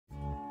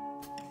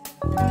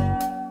Hi,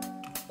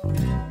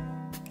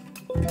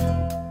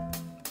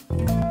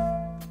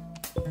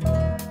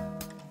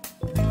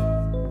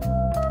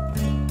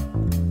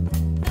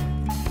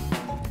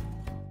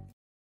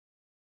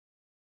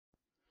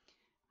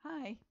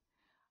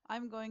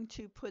 I'm going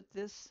to put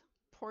this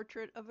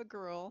portrait of a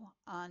girl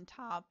on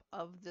top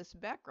of this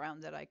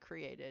background that I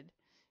created.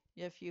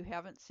 If you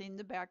haven't seen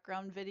the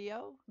background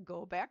video,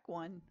 go back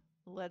one.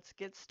 Let's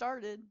get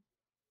started.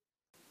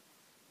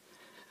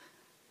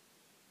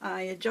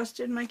 I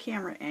adjusted my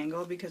camera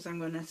angle because I'm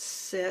going to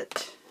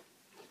sit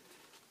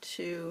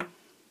to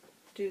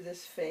do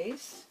this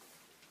face.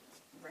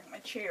 Bring my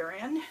chair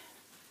in.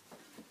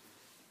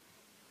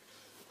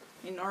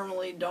 I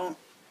normally don't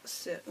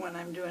sit when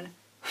I'm doing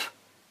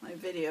my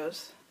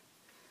videos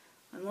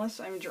unless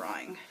I'm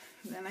drawing.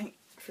 Then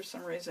for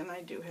some reason I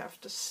do have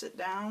to sit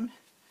down.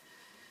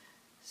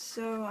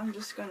 So I'm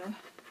just going to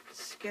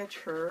sketch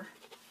her,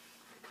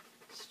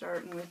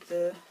 starting with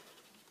the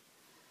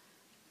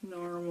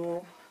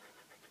normal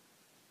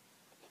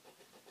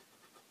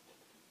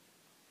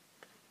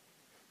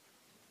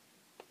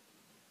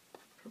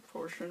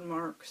proportion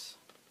marks.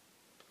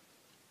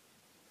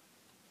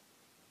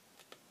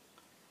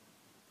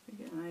 To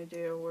get an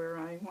idea where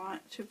I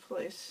want to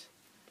place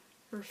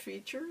her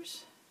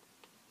features.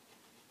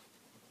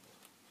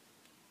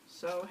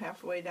 So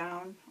halfway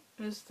down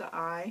is the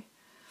eye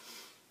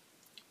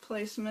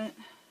placement.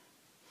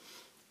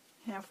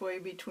 Halfway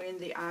between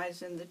the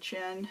eyes and the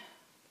chin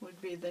would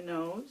be the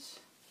nose.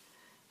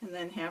 And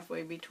then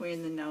halfway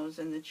between the nose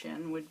and the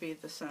chin would be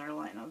the center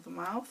line of the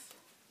mouth.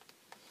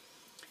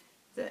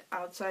 The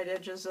outside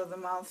edges of the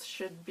mouth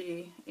should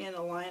be in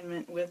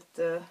alignment with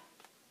the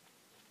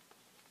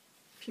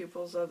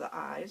pupils of the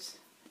eyes,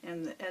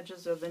 and the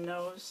edges of the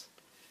nose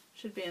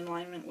should be in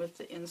alignment with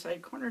the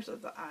inside corners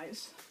of the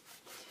eyes.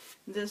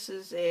 This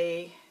is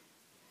a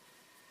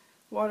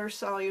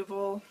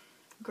water-soluble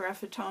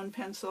graphitone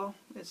pencil.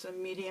 It's a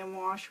medium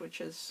wash,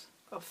 which is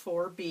a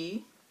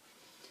 4B.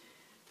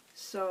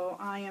 So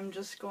I am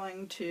just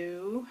going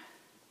to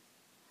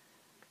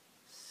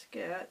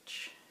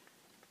sketch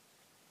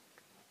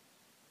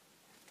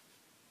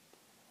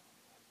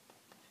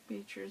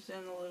features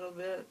in a little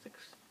bit. The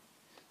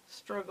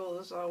struggle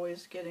is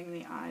always getting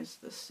the eyes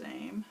the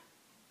same,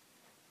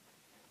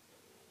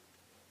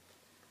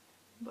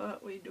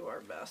 but we do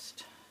our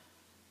best.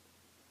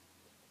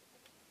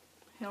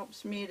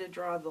 Helps me to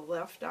draw the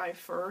left eye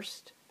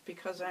first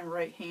because I'm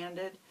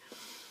right-handed.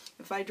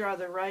 If I draw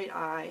the right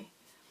eye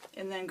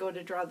and then go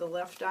to draw the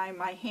left eye,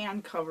 my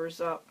hand covers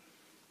up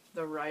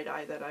the right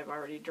eye that I've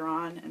already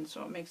drawn, and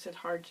so it makes it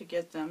hard to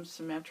get them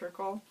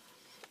symmetrical.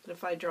 But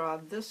if I draw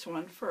this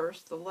one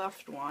first, the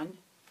left one,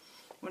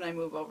 when I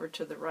move over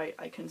to the right,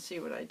 I can see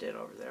what I did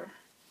over there.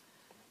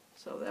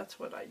 So that's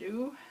what I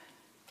do.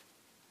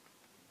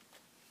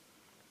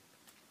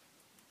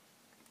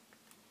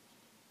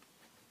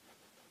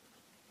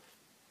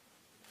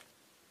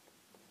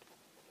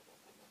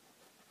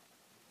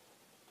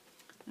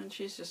 And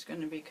she's just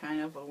going to be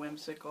kind of a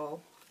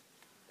whimsical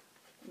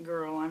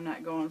girl. I'm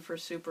not going for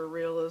super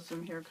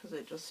realism here because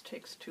it just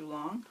takes too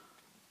long.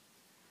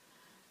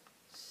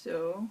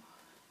 So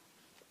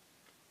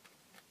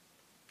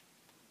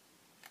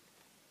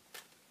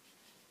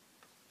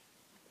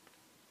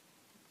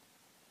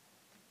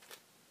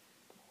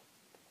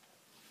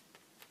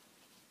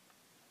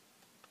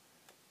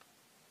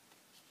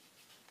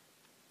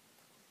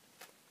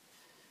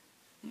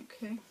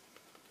okay.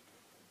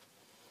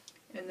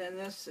 And then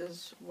this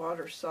is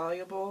water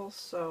soluble,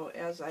 so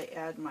as I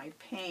add my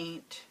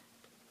paint,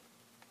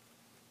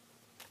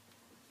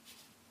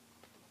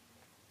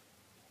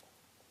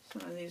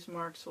 some of these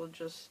marks will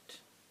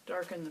just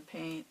darken the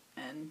paint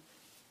and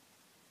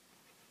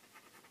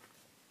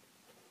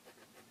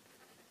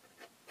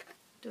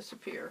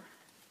disappear.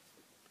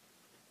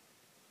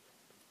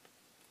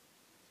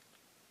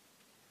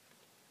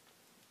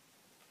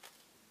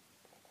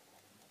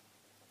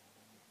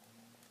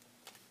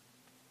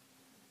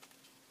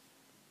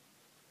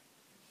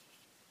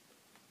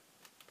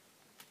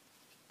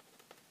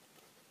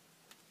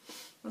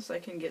 Unless I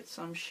can get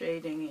some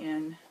shading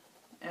in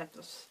at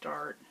the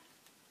start.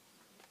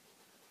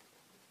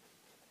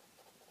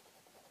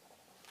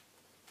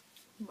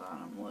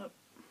 Bottom lip.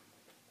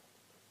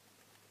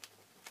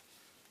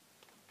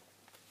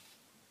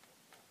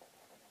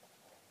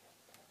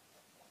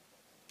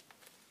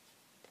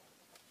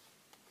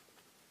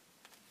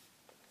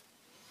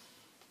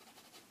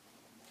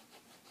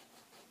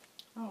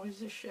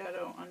 Always a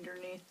shadow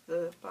underneath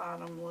the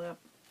bottom lip.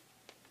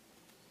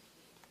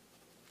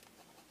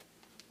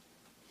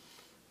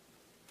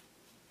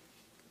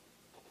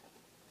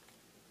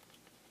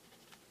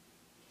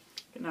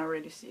 You can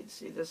already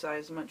see this eye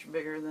is much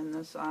bigger than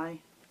this eye.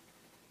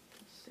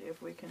 Let's see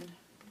if we can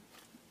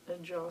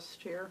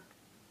adjust here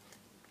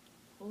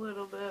a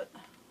little bit.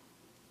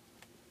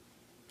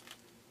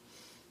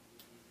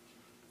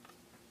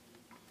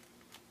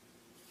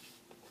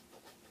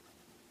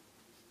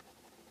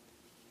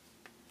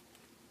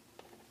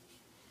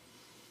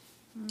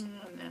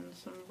 And then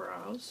some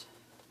brows.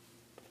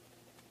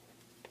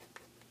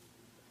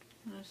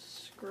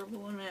 just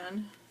scribble them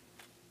in.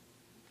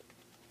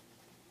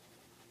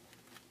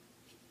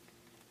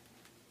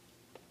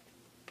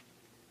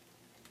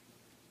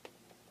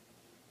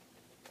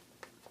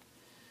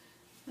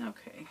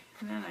 Okay,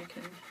 and then I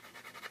can,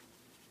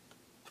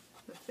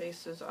 the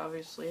face is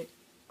obviously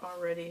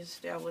already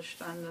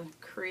established on the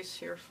crease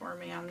here for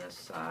me on this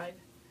side.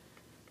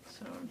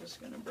 So I'm just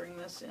going to bring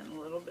this in a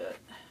little bit.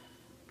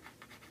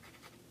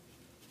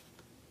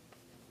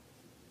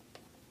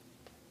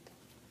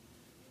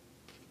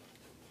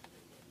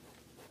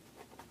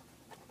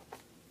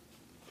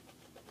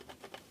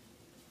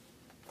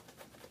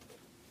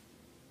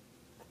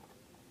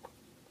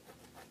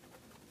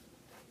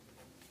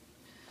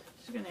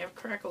 She's going to have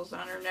crackles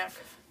on her neck.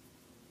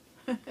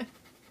 I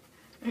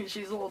mean,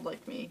 she's old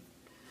like me.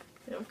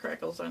 I have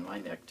crackles on my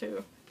neck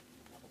too.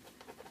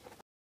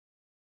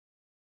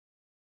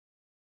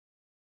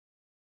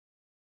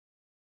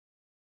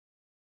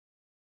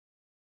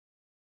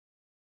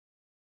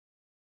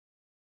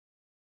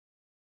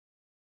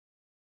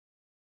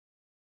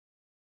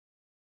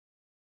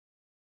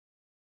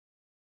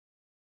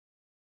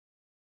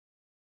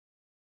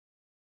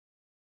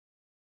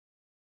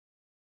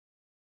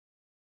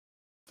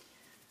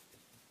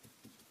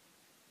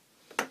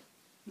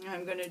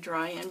 I'm going to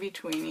dry in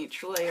between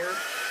each layer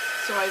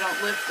so I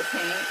don't lift the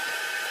paint.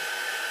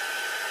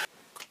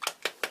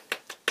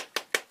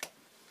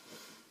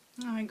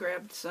 I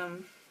grabbed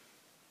some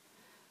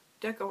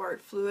Deco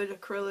Art Fluid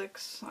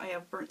acrylics. I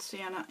have Burnt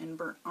Sienna and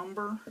Burnt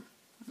Umber.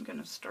 I'm going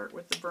to start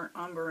with the Burnt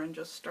Umber and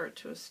just start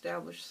to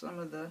establish some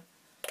of the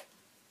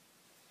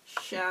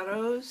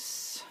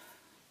shadows.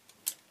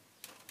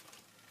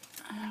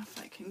 If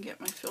I can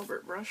get my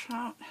filbert brush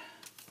out.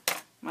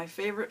 My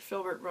favorite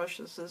filbert brush,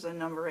 this is a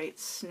number 8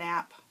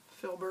 Snap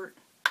filbert.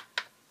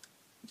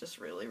 Just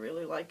really,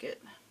 really like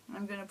it.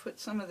 I'm going to put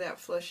some of that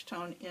flesh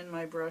tone in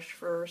my brush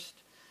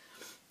first.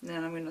 And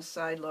then I'm going to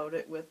side load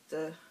it with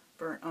the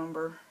Burnt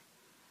Umber.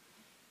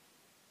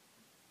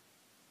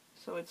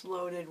 So it's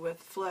loaded with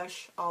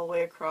flesh all the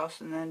way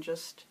across and then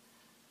just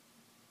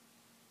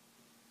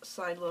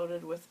side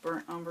loaded with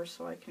Burnt Umber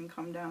so I can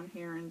come down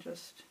here and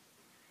just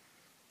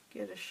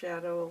get a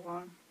shadow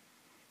along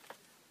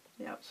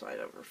the outside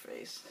of her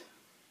face.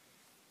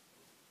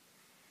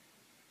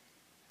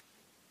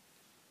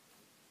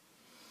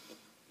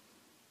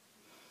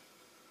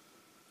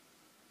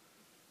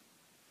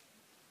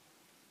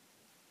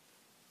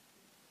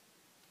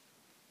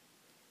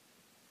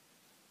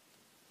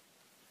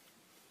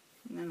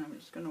 And then I'm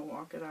just going to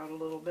walk it out a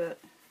little bit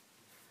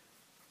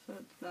so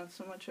it's not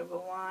so much of a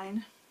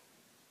line.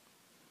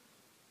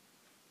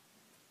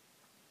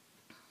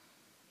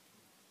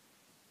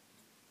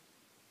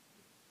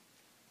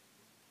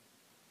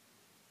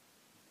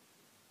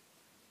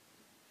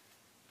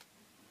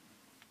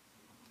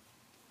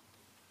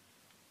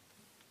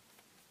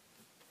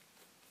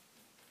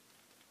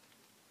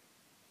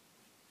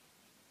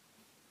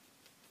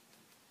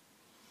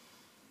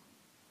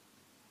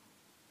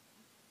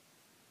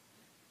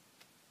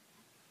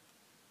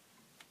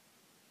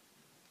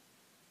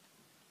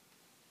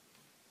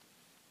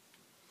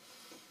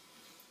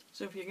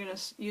 So if you're going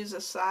to use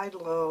a side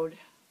load,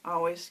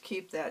 always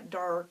keep that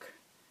dark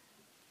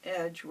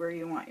edge where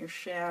you want your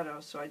shadow.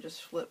 So I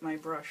just flip my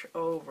brush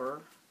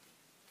over.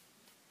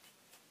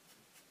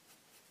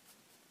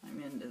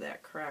 I'm into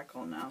that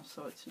crackle now,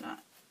 so it's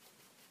not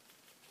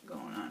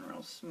going on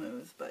real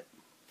smooth, but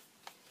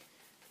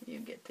you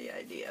get the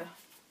idea.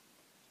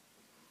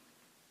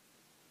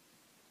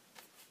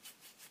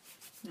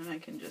 And I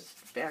can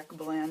just back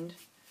blend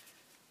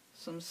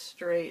some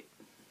straight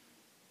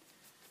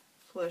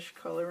flesh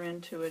color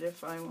into it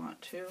if I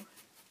want to,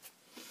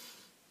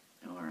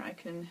 or I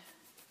can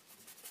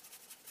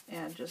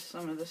add just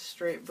some of the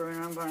straight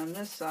burnt umber on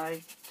this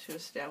side to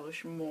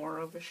establish more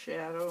of a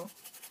shadow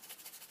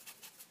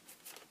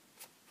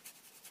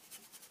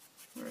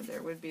where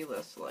there would be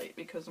less light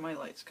because my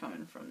light's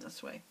coming from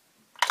this way.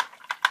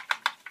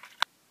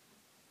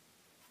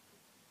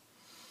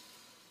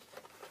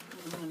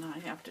 And I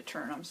have to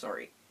turn, I'm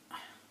sorry.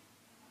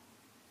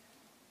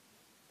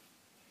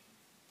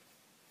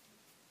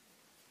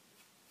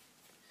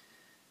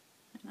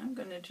 I'm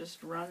going to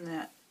just run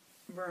that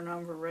burnt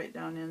umber right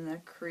down in the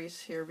crease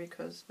here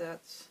because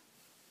that's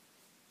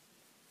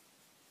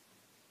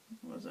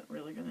wasn't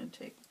really going to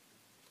take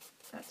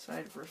that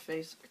side of her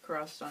face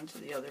across onto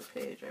the other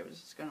page. I was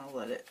just going to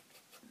let it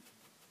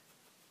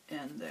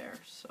end there.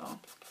 So a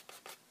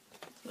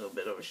little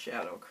bit of a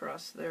shadow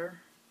across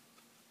there.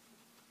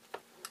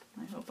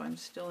 I hope I'm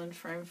still in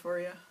frame for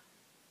you.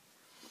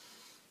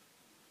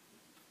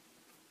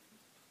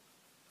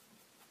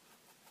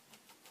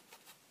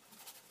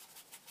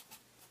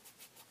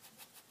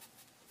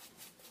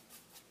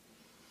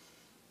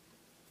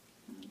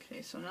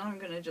 Okay, so now I'm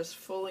going to just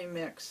fully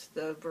mix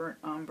the burnt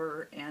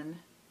umber and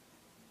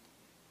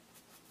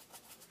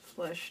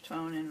flesh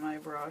tone in my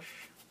brush,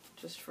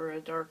 just for a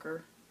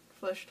darker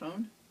flesh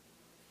tone.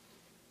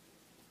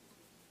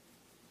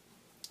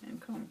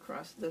 And come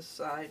across this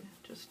side,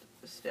 just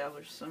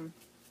establish some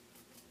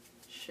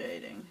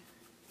shading.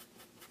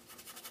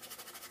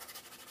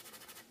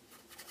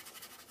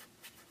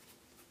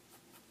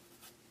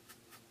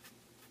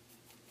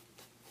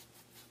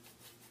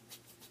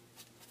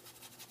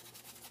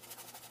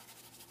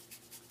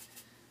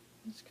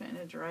 Just kind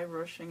of dry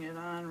brushing it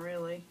on,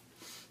 really.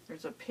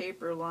 There's a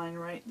paper line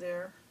right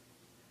there.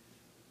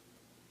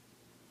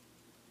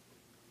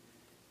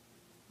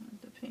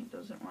 The paint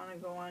doesn't want to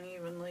go on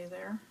evenly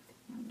there.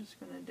 I'm just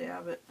going to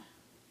dab it.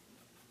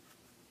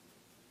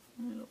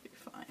 It'll be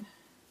fine.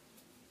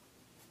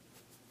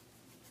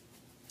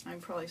 I'm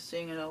probably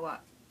seeing it a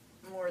lot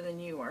more than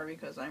you are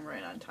because I'm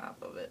right on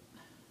top of it.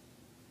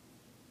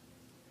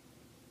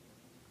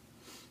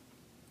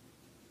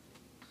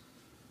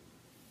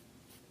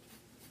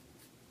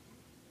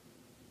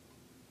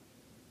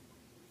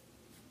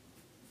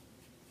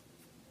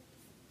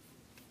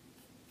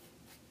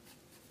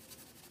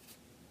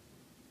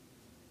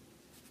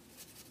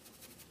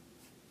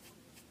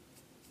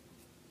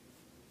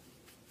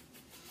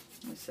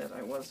 I said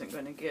I wasn't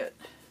going to get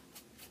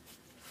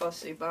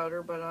fussy about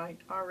her, but I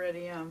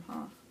already am,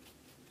 huh?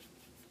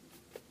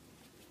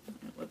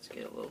 Let's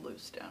get a little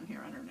loose down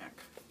here on her neck.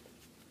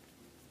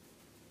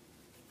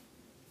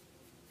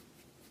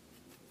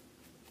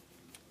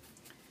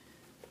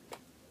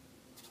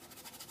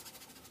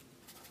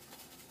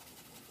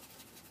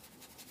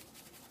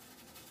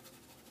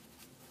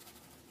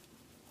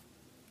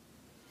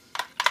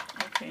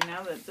 Okay,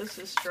 now that this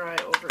is dry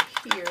over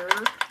here,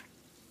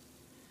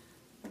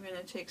 I'm going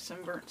to take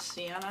some burnt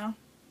sienna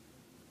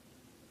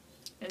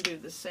and do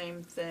the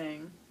same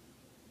thing.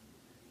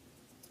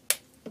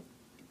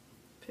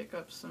 Pick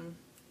up some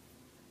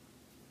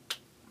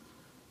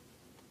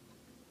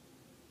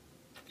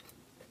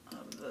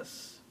of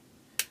this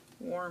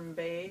warm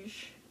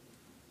beige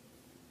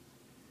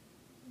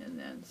and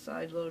then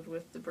side load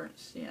with the burnt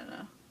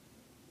sienna.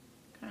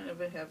 Kind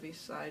of a heavy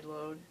side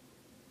load.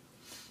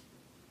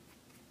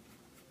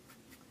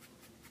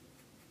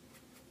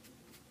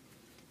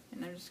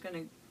 And I'm just going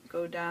to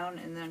go down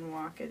and then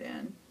walk it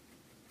in.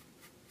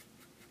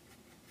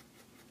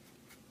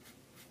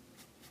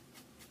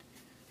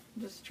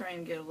 Just try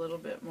and get a little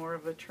bit more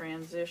of a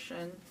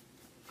transition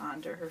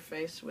onto her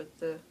face with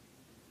the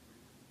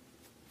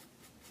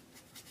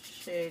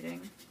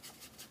shading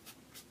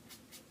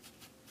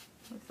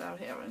without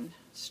having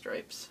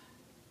stripes.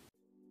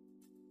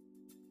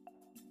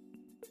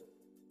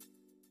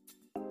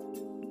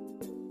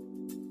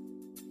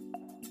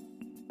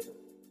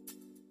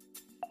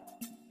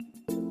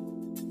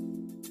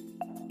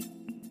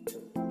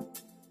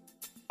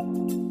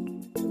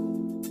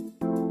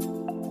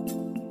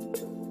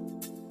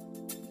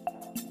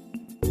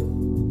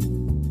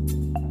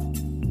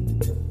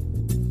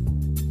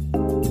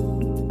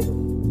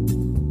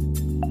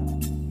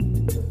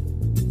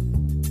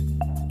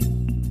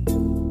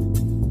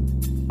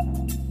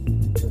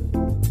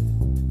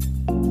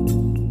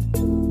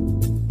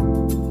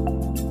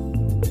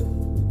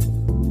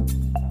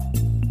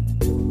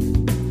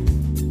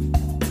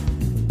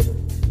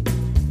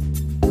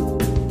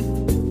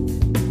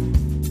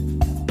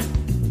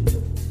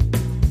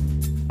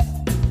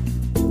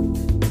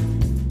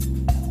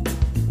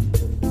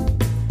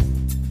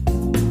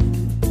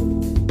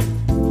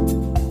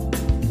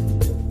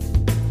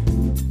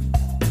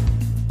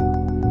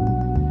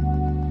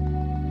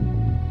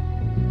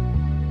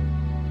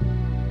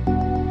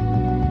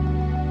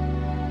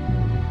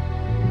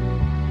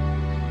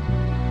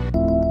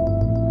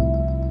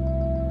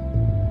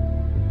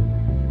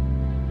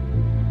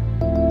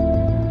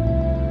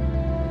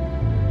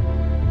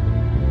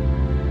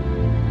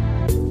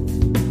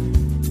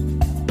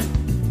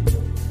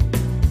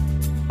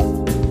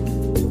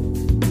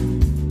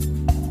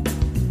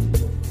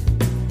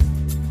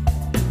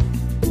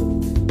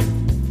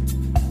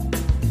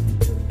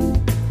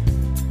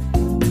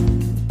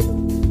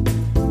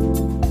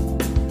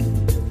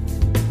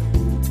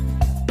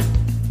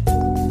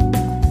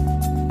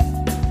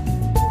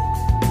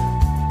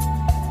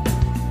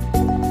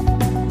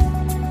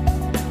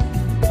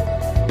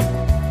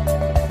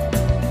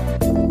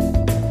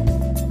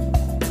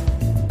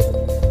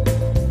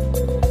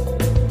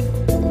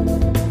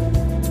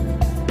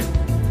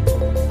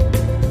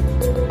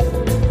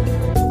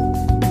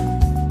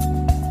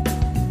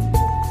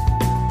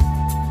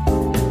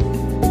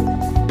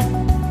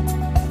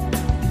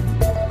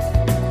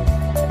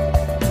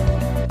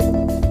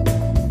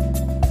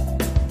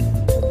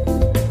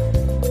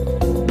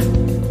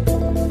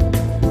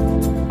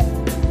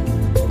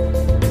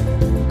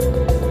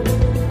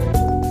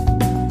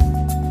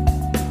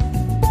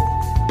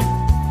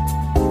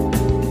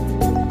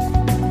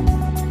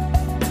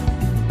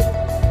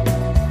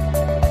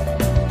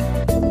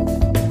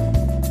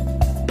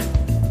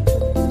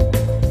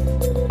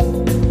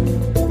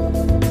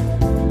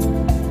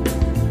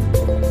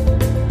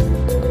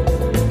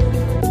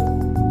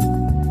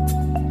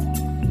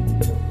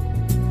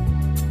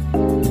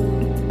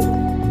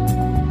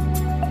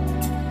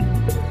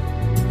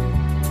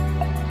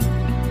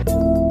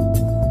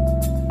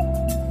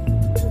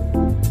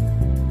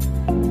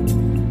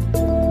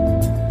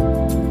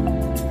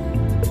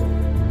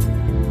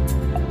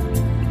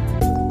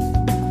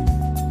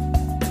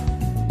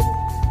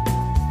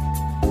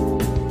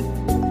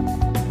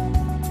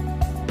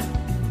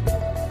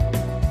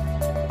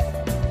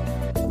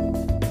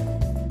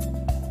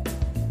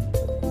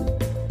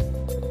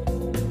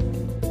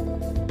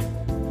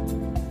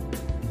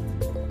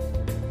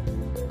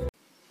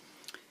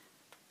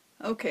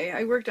 Okay,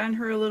 I worked on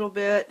her a little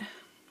bit,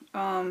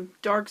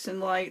 darks and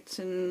lights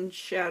and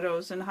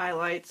shadows and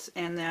highlights,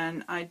 and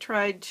then I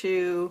tried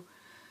to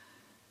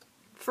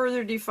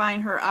further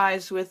define her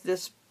eyes with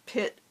this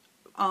Pitt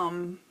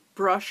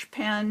brush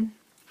pen,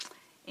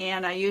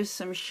 and I used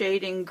some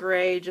shading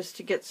gray just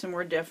to get some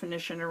more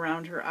definition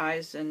around her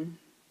eyes and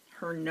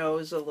her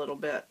nose a little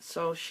bit.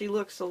 So she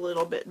looks a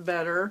little bit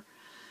better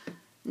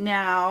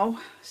now.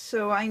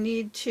 So I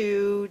need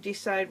to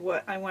decide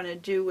what I want to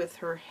do with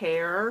her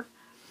hair.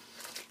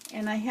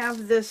 And I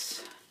have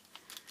this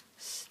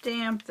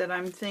stamp that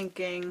I'm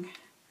thinking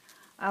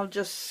I'll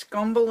just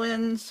scumble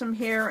in some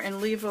hair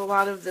and leave a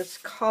lot of this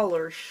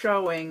color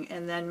showing,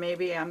 and then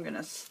maybe I'm going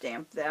to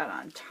stamp that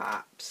on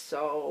top.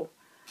 So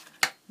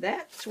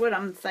that's what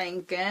I'm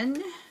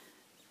thinking.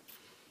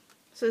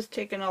 This is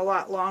taking a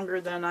lot longer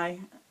than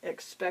I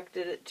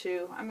expected it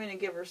to. I'm going to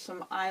give her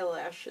some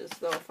eyelashes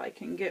though, if I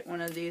can get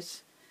one of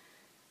these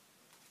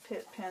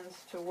Pitt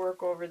pens to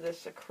work over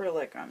this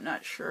acrylic. I'm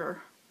not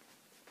sure.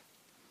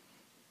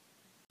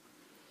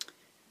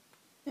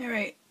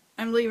 Alright,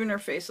 I'm leaving her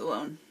face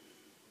alone.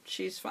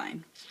 She's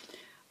fine.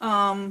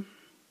 I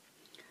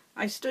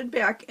stood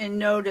back and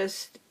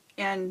noticed,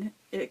 and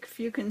if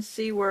you can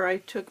see where I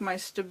took my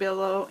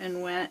Stabilo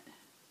and went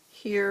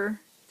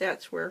here,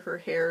 that's where her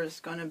hair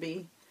is going to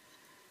be.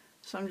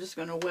 So I'm just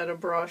going to wet a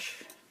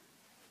brush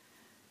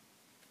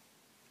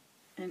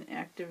and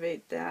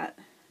activate that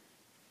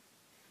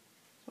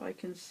so I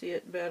can see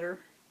it better.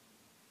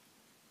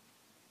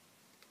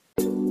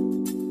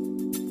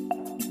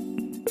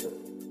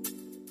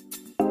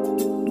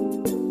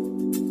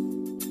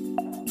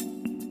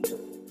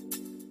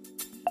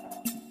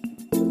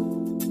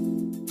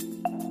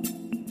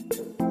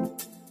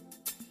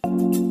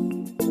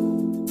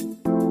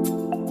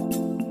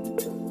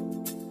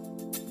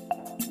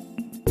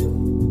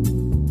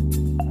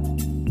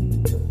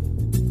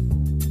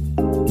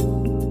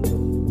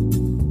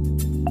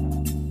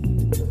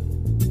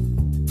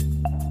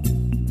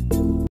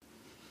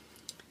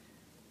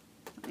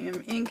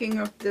 Inking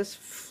up this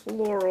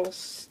floral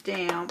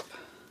stamp,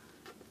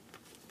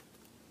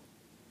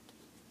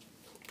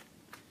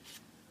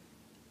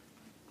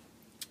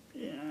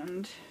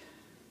 and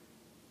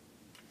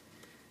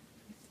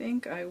I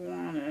think I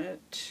want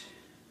it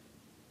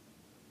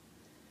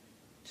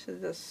to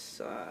this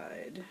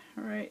side,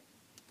 right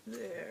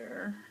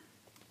there.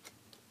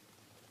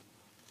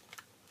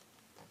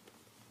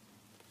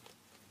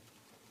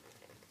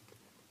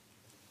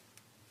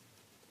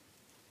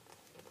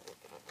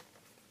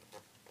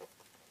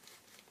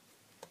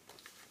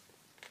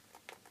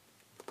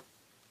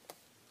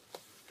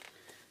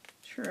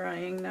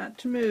 Trying not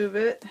to move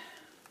it,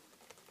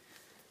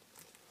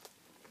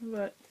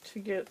 but to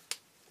get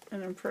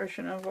an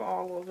impression of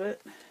all of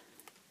it.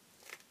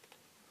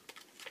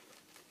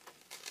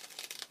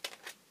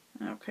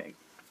 Okay,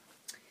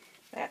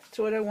 that's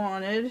what I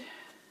wanted.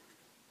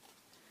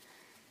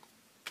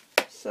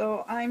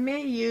 So I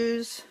may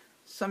use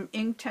some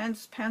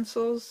Inktense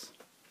pencils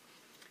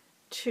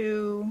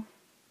to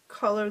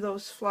color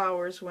those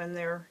flowers when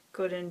they're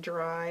good and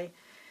dry.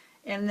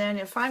 And then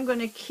if I'm going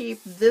to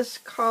keep this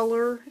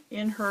color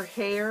in her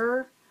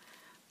hair,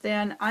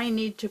 then I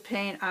need to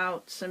paint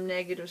out some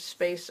negative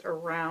space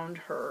around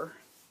her.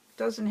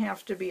 Doesn't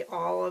have to be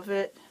all of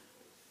it.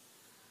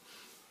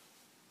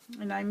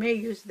 And I may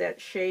use that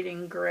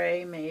shading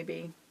gray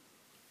maybe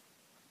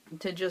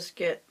to just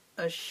get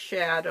a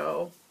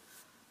shadow,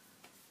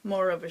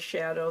 more of a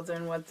shadow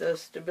than what the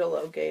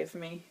Stabilo gave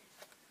me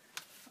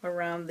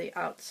around the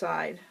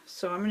outside.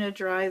 So I'm going to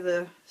dry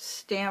the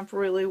stamp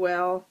really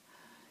well,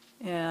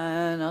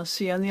 and I'll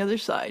see you on the other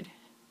side.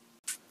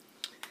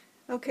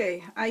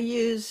 Okay, I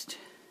used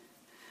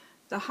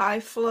the High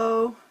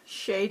Flow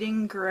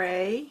shading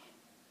gray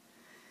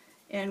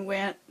and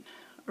went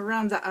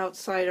around the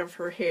outside of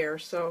her hair.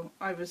 So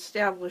I've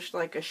established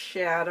like a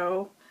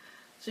shadow,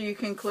 so you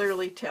can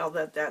clearly tell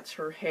that that's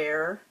her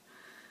hair.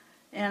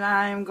 And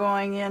I'm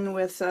going in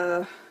with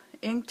a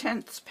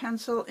Inktense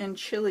pencil in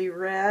Chili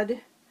Red,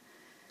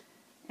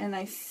 and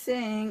I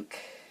think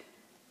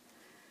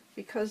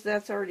because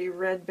that's already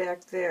red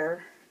back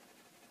there,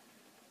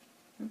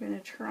 I'm going to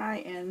try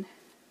and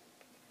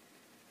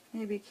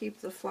maybe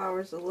keep the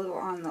flowers a little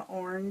on the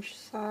orange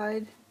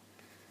side.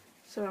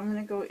 So I'm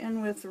going to go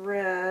in with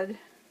red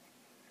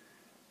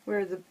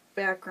where the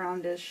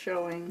background is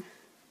showing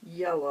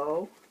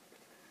yellow,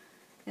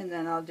 and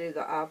then I'll do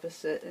the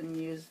opposite and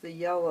use the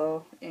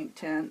yellow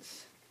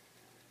Inktense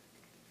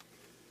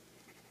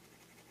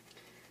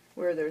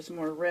where there's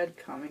more red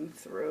coming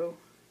through.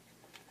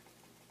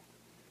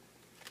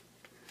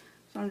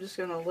 So I'm just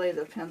going to lay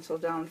the pencil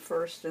down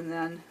first, and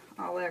then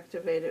I'll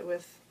activate it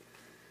with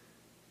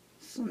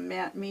some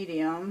matte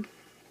medium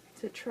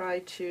to try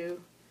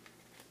to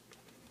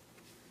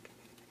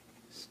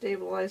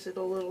stabilize it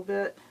a little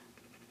bit.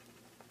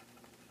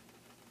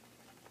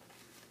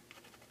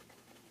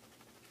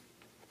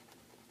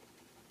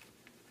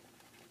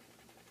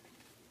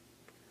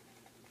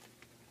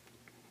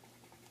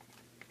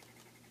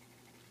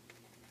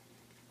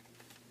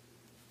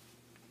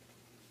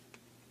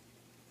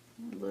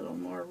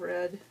 more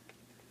red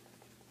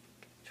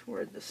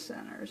toward the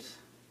centers.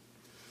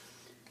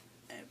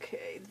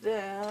 Okay,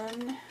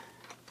 then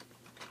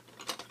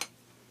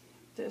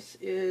this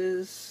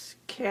is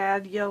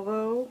cad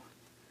yellow.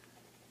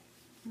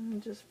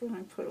 I'm just going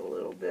to put a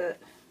little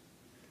bit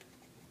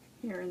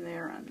here and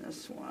there on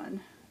this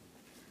one,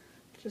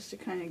 just to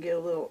kind of get a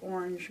little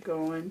orange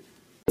going.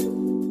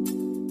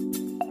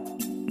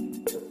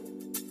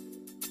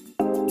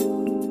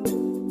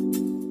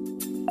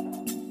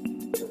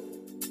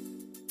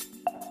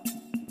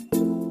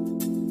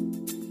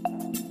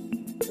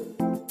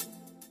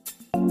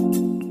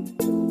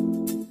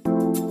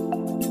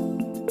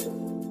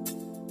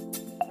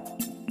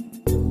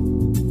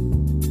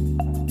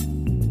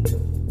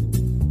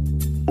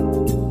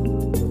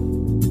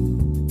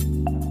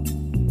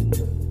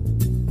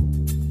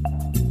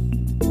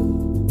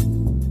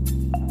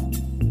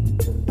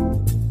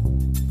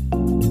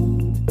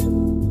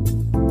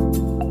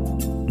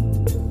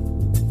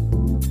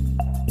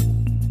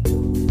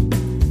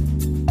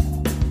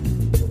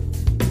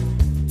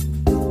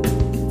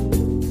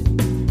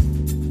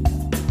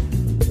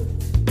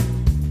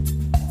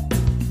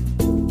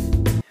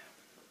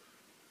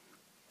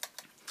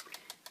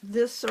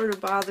 This sort of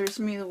bothers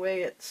me the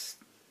way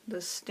the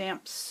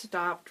stamp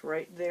stopped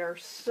right there,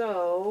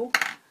 so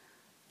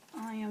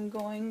I am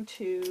going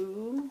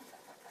to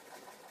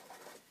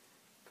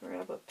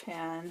grab a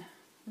pen.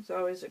 There's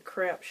always a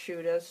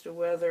crapshoot as to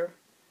whether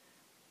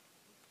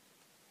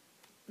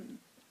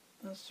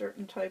a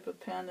certain type of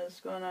pen is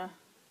going to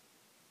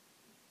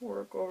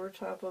work over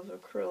top of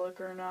acrylic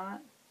or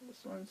not.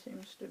 This one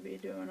seems to be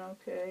doing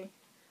okay,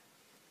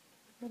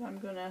 but I'm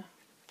going to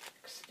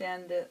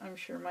extend it. I'm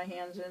sure my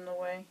hand's in the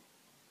way.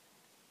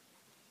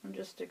 I'm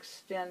just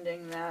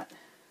extending that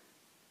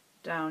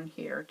down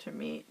here to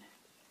meet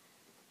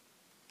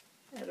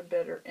at a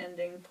better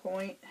ending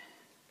point,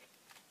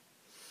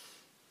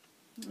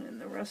 and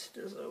the rest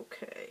is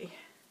okay.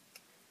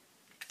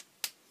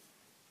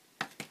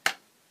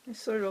 I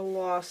sort of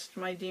lost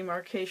my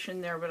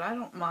demarcation there, but I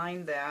don't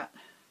mind that.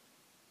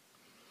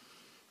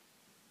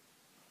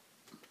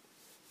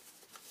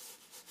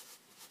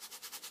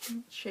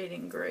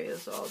 Shading gray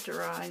is all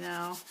dry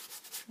now.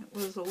 It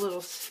was a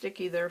little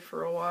sticky there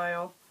for a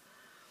while.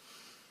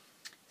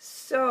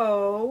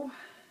 So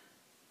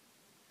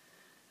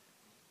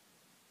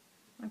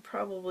I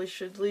probably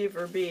should leave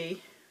her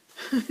be.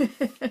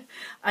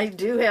 I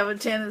do have a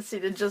tendency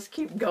to just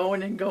keep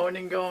going and going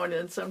and going,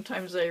 and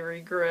sometimes I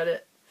regret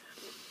it.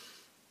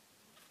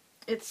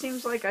 It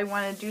seems like I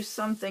want to do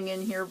something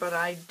in here, but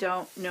I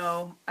don't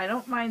know. I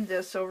don't mind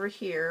this over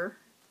here.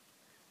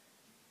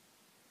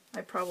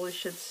 I probably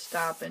should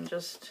stop and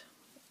just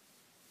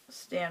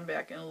stand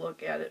back and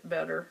look at it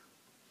better.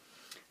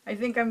 I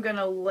think I'm going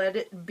to let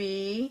it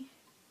be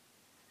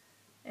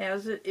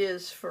as it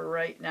is for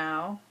right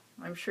now.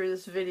 I'm sure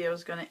this video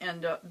is going to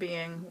end up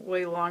being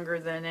way longer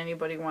than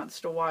anybody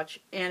wants to watch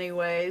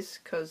anyways,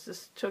 because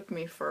this took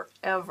me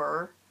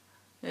forever.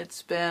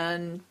 It's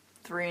been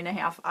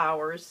 3.5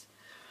 hours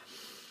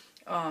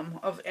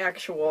of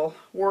actual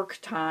work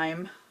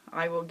time.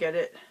 I will get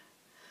it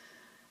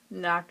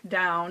knocked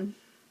down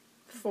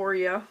for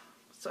you,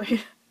 so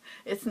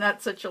it's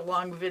not such a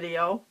long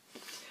video.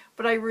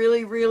 But I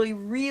really, really,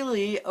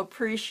 really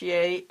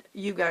appreciate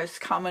you guys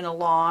coming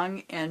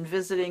along and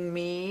visiting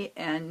me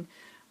and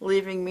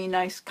leaving me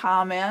nice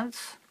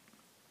comments.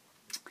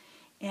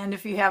 And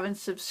if you haven't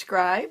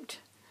subscribed,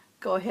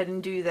 go ahead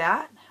and do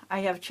that. I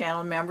have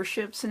channel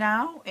memberships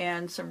now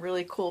and some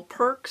really cool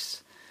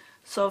perks.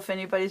 So if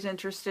anybody's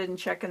interested in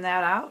checking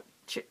that out,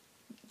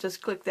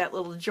 just click that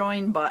little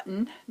join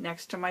button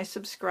next to my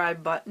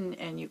subscribe button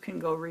and you can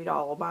go read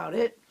all about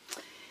it.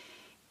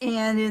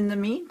 And in the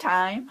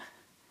meantime,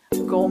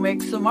 go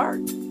make some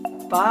art.